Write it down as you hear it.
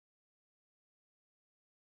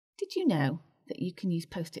Did you know that you can use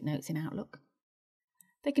post-it notes in Outlook?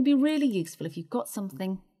 They can be really useful if you've got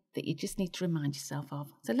something that you just need to remind yourself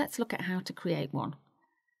of. So let's look at how to create one.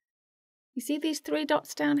 You see these 3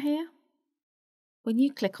 dots down here? When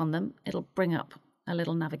you click on them, it'll bring up a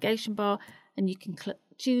little navigation bar and you can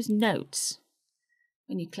choose Notes.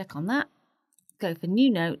 When you click on that, go for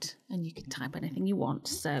New Note and you can type anything you want.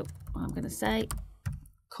 So I'm going to say,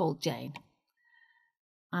 call Jane.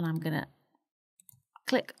 And I'm going to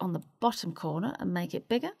click on the bottom corner and make it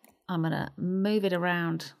bigger. I'm going to move it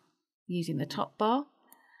around using the top bar.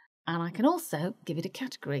 And I can also give it a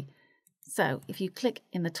category. So if you click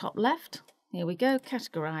in the top left, here we go,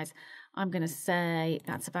 categorize. I'm going to say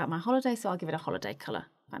that's about my holiday, so I'll give it a holiday colour.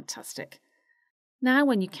 Fantastic. Now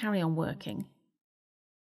when you carry on working,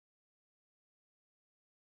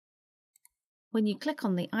 when you click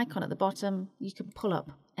on the icon at the bottom, you can pull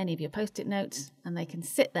up any of your post-it notes and they can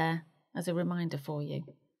sit there as a reminder for you.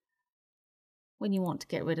 When you want to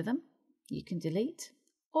get rid of them, you can delete,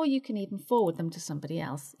 or you can even forward them to somebody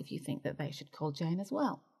else if you think that they should call Jane as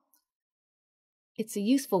well. It's a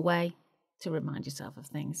useful way to remind yourself of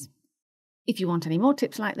things. If you want any more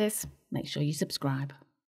tips like this, make sure you subscribe.